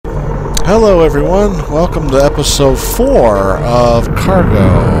Hello everyone, welcome to episode 4 of Cargo.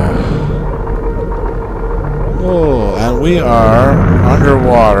 Oh, and we are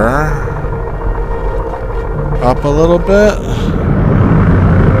underwater. Up a little bit.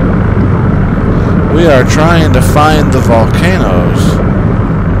 We are trying to find the volcanoes.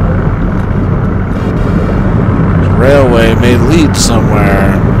 The railway may lead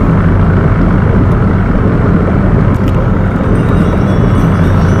somewhere.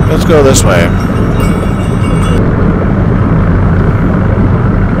 Let's go this way.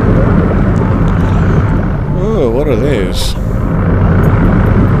 Ooh, what are these?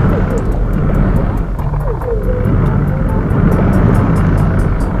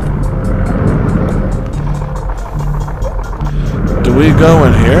 Do we go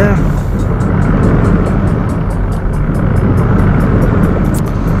in here?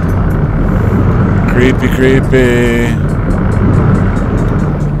 Creepy, creepy.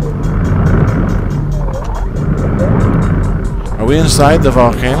 Are we inside the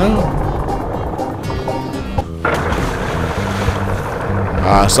volcano?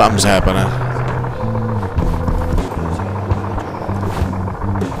 Something's happening.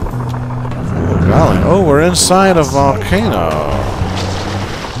 Oh, golly. Oh, we're inside a volcano.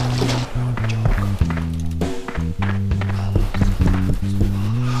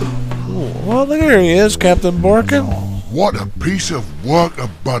 Ooh, well, there he is, Captain Borkin. What a piece of work a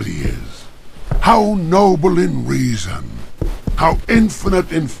buddy is. How noble in reason. How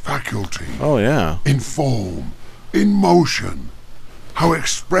infinite in faculty. Oh, yeah. In form. In motion. How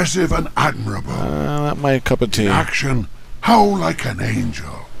expressive and admirable. Not my cup of tea. In action, how like an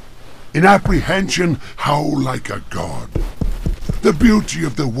angel. In apprehension, how like a god. The beauty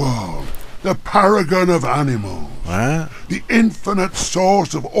of the world. The paragon of animals. What? The infinite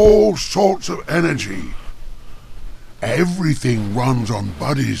source of all sorts of energy. Everything runs on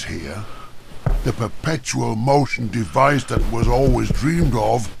buddies here. The perpetual motion device that was always dreamed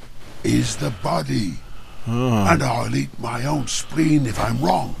of is the body. And I'll eat my own spleen if I'm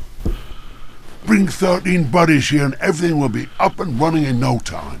wrong. Bring 13 buddies here and everything will be up and running in no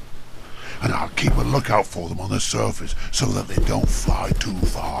time. And I'll keep a lookout for them on the surface so that they don't fly too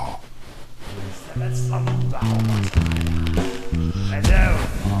far.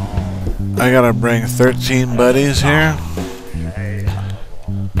 I gotta bring 13 buddies here.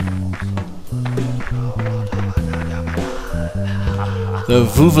 The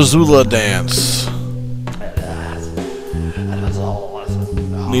Vuvuzela dance.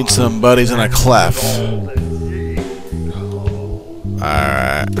 Need some buddies in a clef.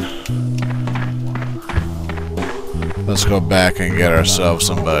 Alright. Let's go back and get ourselves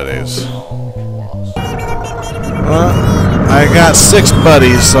some buddies. Well, I got 6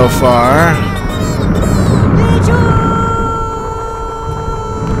 buddies so far.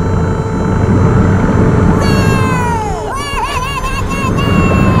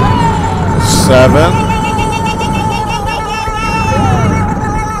 7.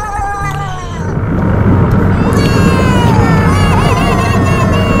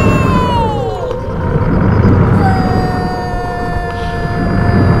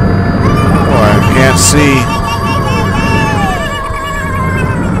 Oh, I can't see.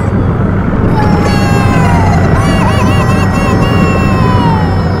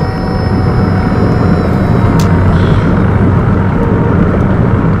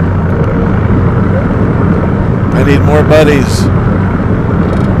 I need more buddies.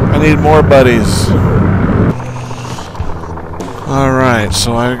 I need more buddies. Alright,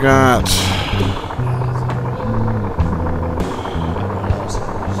 so I got...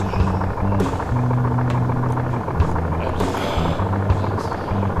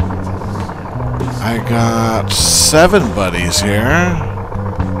 I got 7 buddies here.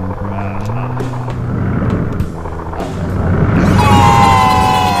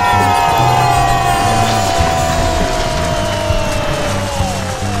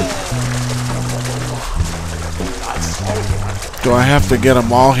 Do I have to get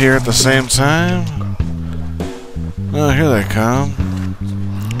them all here at the same time? Oh, here they come.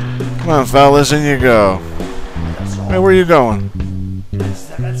 Come on, fellas, in you go. Hey, where you going?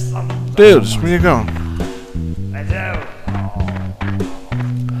 Dudes, where you going?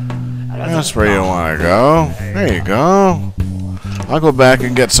 That's where you want to go. There you go. I'll go back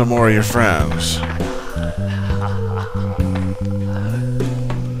and get some more of your friends.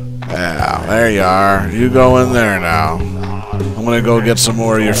 Yeah, there you are. You go in there now. I'm gonna go get some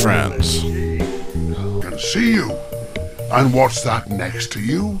more of your friends. Can see you. And what's that next to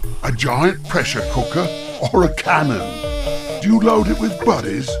you? A giant pressure cooker or a cannon? Do you load it with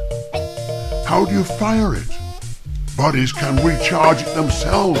buddies? How do you fire it? bodies can recharge it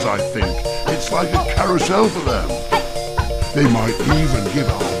themselves, I think. It's like a carousel for them. They might even give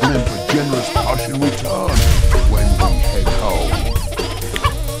our blimp a generous push in return when we head home.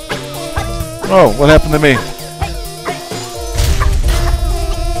 Oh, what happened to me?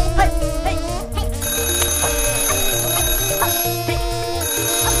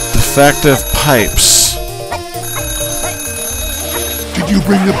 Defective pipes. Did you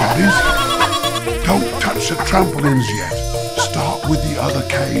bring the bodies? Don't touch the trampolines yet. Start with the other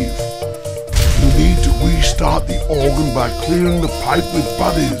cave. You need to restart the organ by clearing the pipe with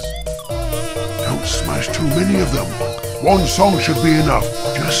buddies. Don't smash too many of them. One song should be enough.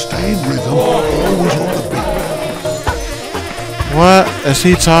 Just stay in rhythm, always on the beat. What is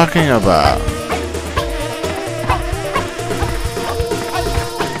he talking about?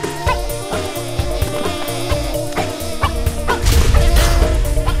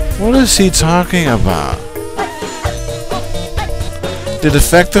 What is he talking about? The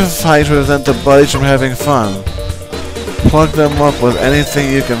defective pipes prevent the buddies from having fun. Plug them up with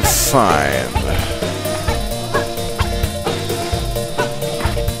anything you can find.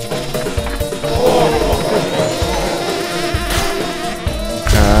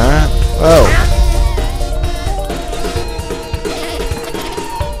 Okay. Oh.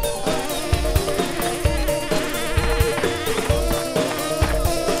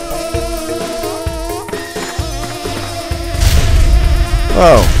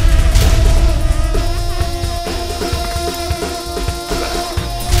 Oh.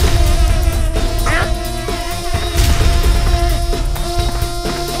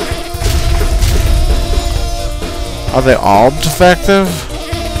 Are they all defective?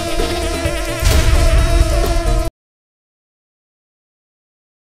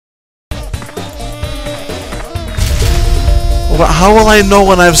 Well, how will I know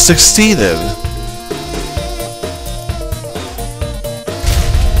when I've succeeded?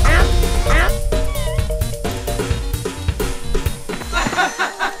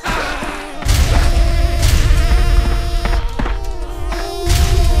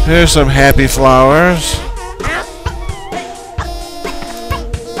 Here's some happy flowers.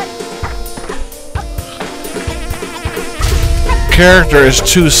 Character is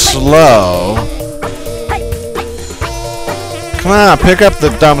too slow. Come on, pick up the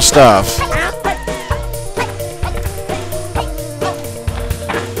dumb stuff.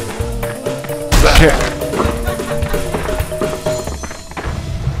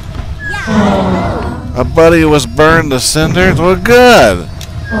 A buddy was burned to cinders? Well, good.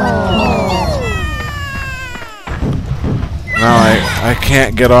 Now I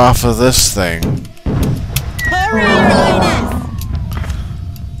can't get off of this thing.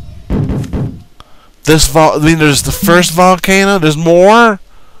 I mean, there's the first volcano. There's more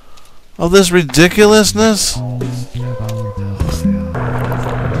of this ridiculousness.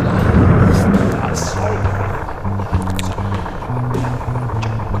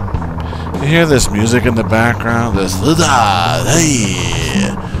 You hear this music in the background? This hey,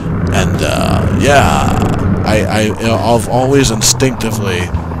 and yeah, I've always instinctively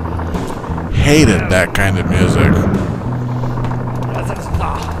hated that kind of music.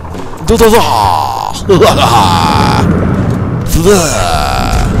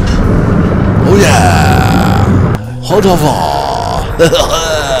 Oh yeah! Hold on.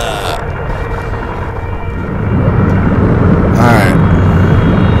 Alright.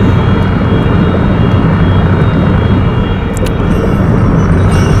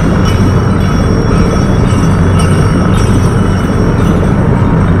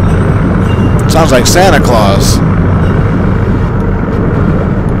 Sounds like Santa Claus.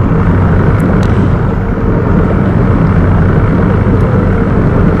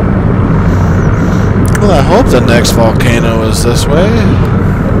 Well, I hope the next volcano is this way.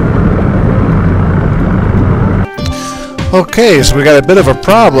 Okay, so we got a bit of a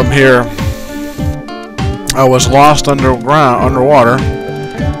problem here. I was lost underwater,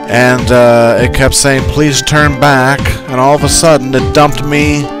 and it kept saying, please turn back, and all of a sudden it dumped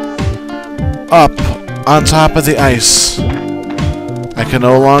me up on top of the ice. I can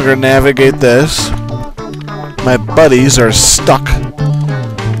no longer navigate this. My buddies are stuck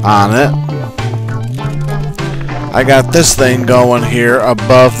on it. I got this thing going here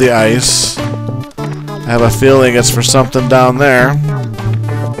above the ice. I have a feeling it's for something down there.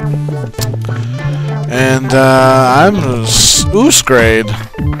 And I'm oosgrade.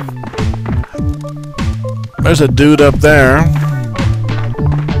 There's a dude up there.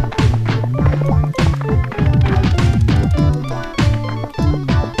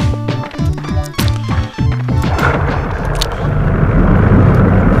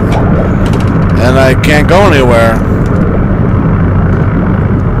 And I can't go anywhere.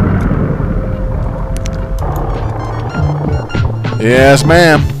 Yes,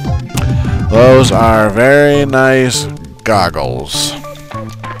 ma'am. Those are very nice goggles.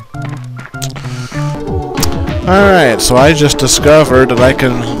 Alright, so I just discovered that I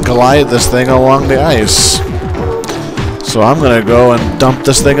can glide this thing along the ice. So I'm gonna go and dump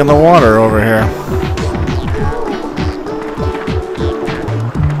this thing in the water over here.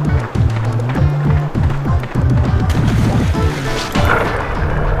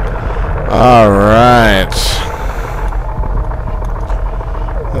 Alright.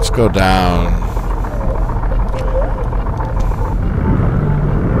 Let's go down.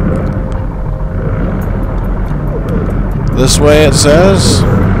 This way it says.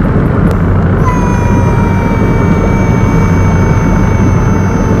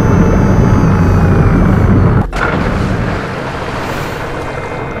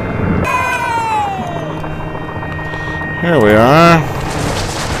 Here we are.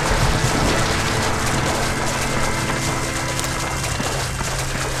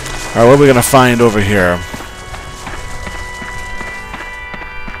 Alright, what are we gonna find over here?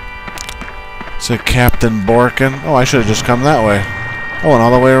 It's a Captain Borkin. Oh, I should have just come that way. Oh, and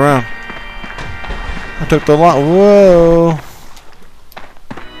all the way around. I took the lot. Whoa.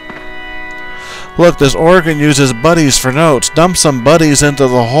 Look, this organ uses buddies for notes. Dump some buddies into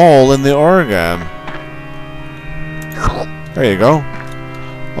the hole in the organ. There you go.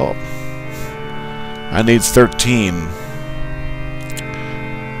 Oh. I need 13.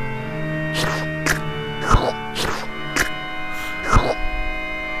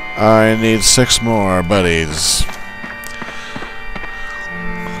 I need 6 more buddies.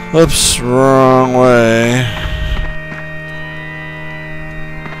 Oops, wrong way.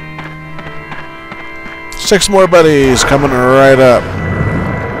 6 more buddies coming right up.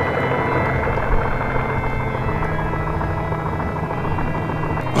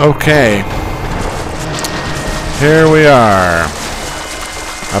 Okay. Here we are.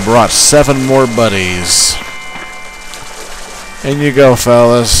 I brought 7 more buddies. In you go,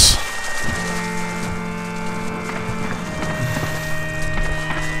 fellas.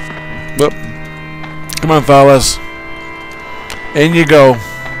 Whoop. Come on, fellas. In you go.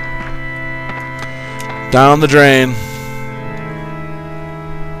 Down the drain.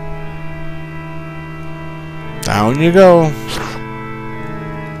 Down you go.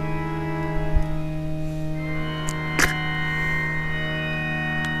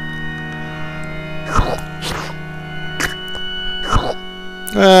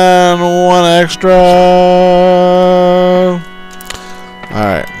 And 1 extra.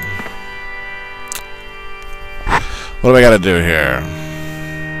 Alright. What do I gotta do here?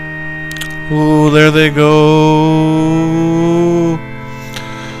 Ooh, there they go.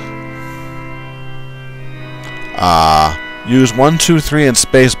 Use 1, 2, 3 and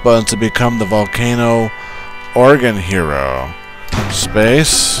space buttons to become the volcano organ hero.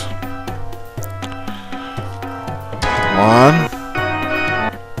 Space. 1,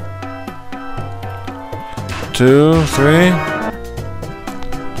 2, 3.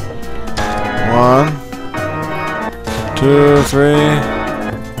 1, 2, 3.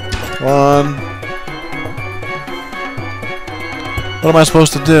 1. What am I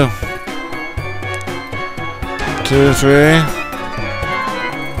supposed to do? 2, 3.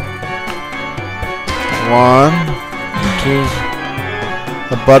 1, 2.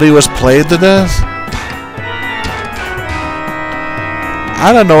 The buddy was played to death?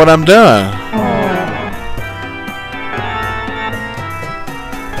 I don't know what I'm doing.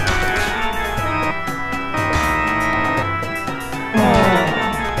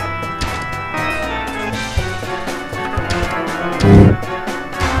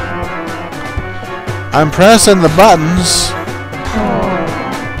 I'm pressing the buttons.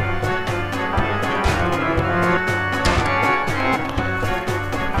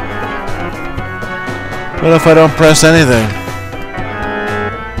 What if I don't press anything?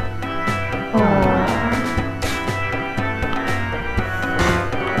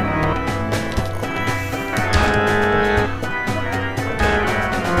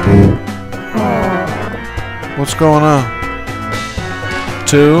 What's going on?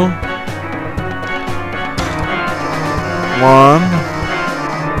 2. 1,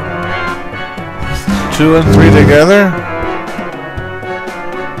 2 and 3 together?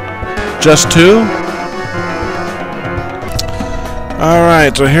 Just 2?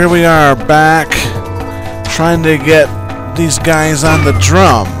 Alright, so here we are back trying to get these guys on the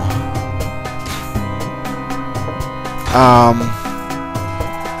drum.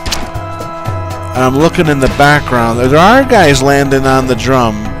 I'm looking in the background. There are guys landing on the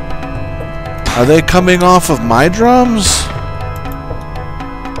drum. Are they coming off of my drums?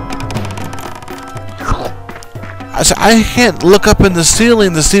 I can't look up in the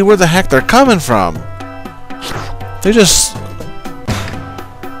ceiling to see where the heck they're coming from. They just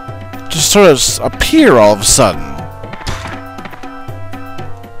sort of appear all of a sudden.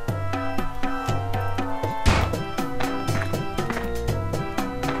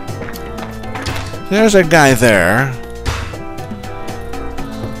 There's a guy there.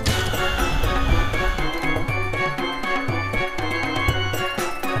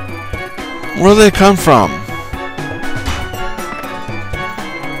 Where do they come from?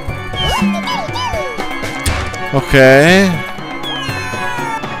 Okay.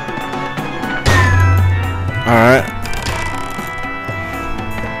 Alright.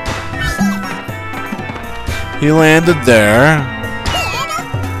 He landed there.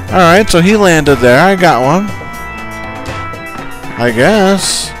 Alright, so he landed there. I got one. I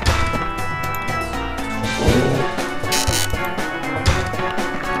guess.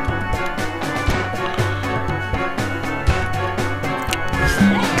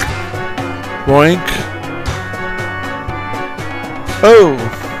 Boink. Oh!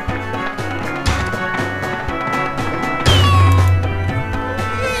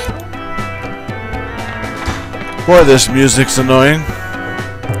 Boy, this music's annoying.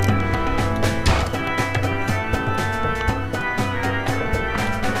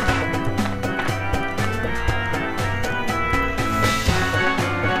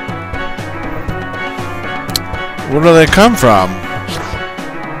 Where do they come from?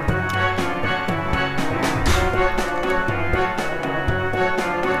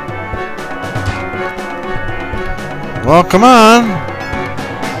 Well, come on.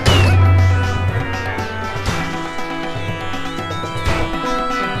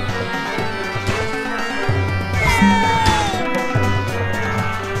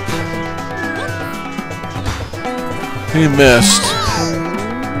 He missed.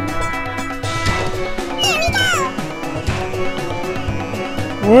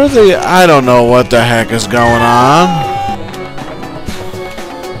 Where are they? I don't know what the heck is going on.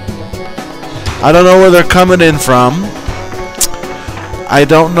 I don't know where they're coming in from. I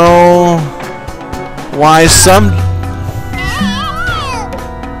don't know why some...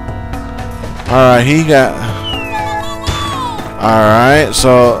 Alright, he got... Alright,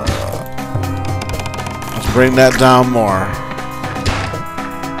 so... Let's bring that down more.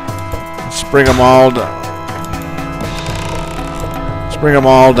 Let's bring them all down. Let's bring them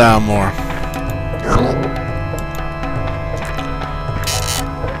all down more.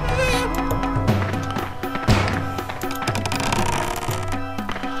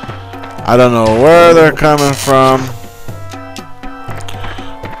 I don't know where they're coming from.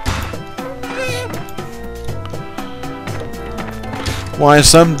 Why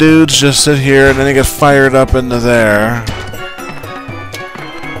some dudes just sit here and then they get fired up into there.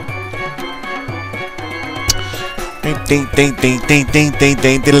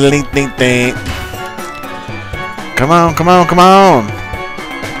 Come on, come on, come on.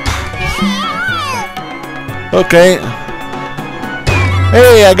 Okay.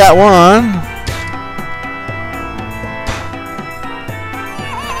 Hey, I got one.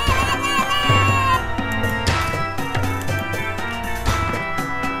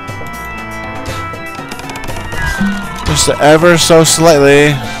 Just ever so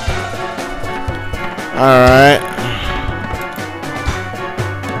slightly. Alright.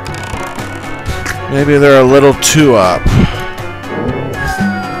 Maybe they're a little too up.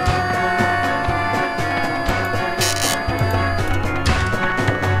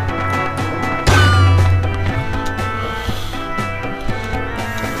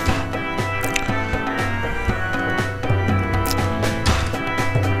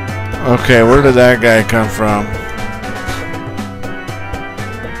 Okay, where did that guy come from?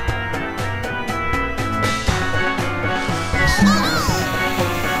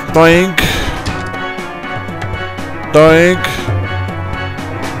 Doink. Doink.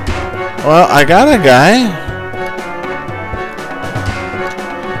 Well, I got a guy.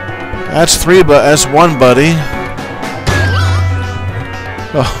 That's three, but that's one, buddy.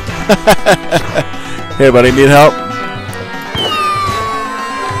 Oh. Hey, buddy, need help?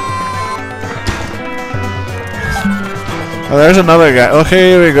 Oh, there's another guy. Okay,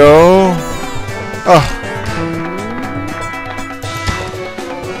 here we go. Oh.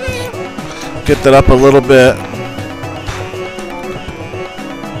 Get that up a little bit.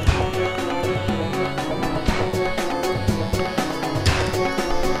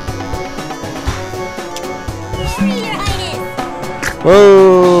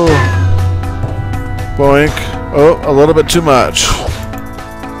 Whoa. Boink. Oh, a little bit too much.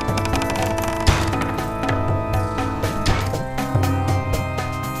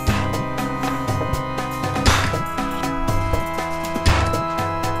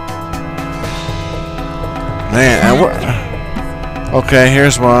 man. And we're... Okay,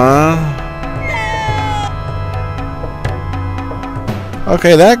 here's one.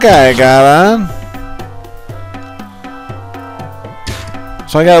 Okay, that guy got on.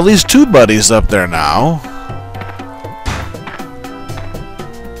 So I got at least 2 buddies up there now.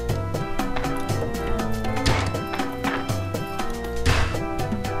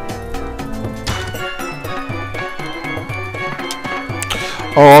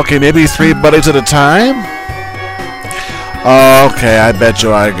 Oh, okay, maybe 3 buddies at a time? Oh, okay, I bet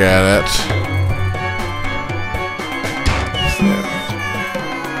you I get it.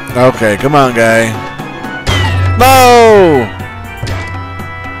 Okay, come on, guy. No!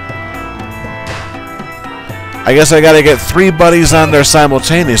 I guess I gotta get 3 buddies on there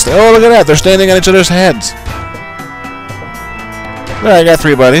simultaneously. Oh, look at that, they're standing on each other's heads. There, I got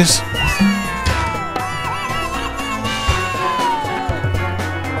 3 buddies.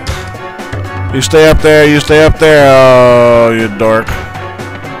 You stay up there, you stay up there. Oh, you dork.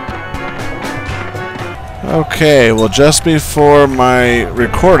 Okay, well, just before my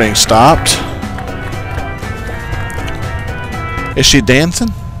recording stopped... Is she dancing?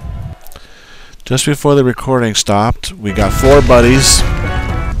 Just before the recording stopped, we got 4 buddies.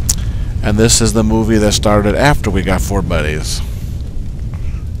 And this is the movie that started after we got 4 buddies.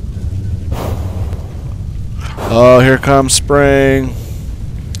 Oh, here comes spring.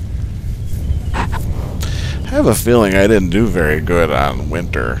 I have a feeling I didn't do very good on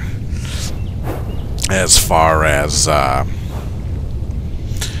winter as far as,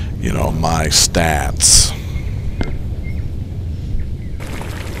 you know, my stats.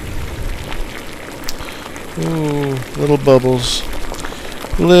 Ooh, little bubbles.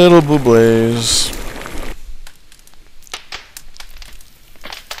 Little boublés.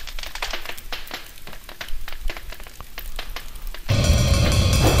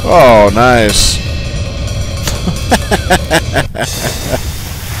 Oh, nice.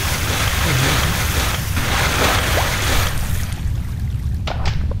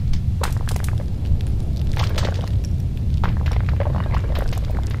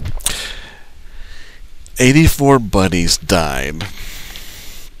 84 buddies died.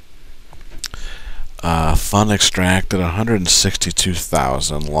 Fun extracted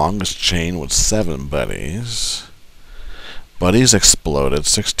 162,000. Longest chain with 7 buddies. Buddies exploded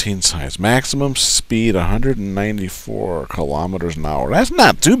 16 times. Maximum speed 194 kilometers an hour. That's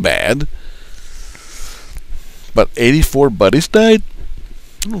not too bad. But 84 buddies died?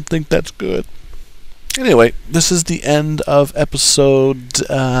 I don't think that's good. Anyway, this is the end of episode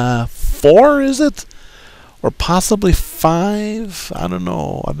 4, is it? Or possibly 5? I don't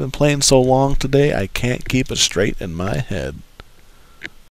know. I've been playing so long today, I can't keep it straight in my head.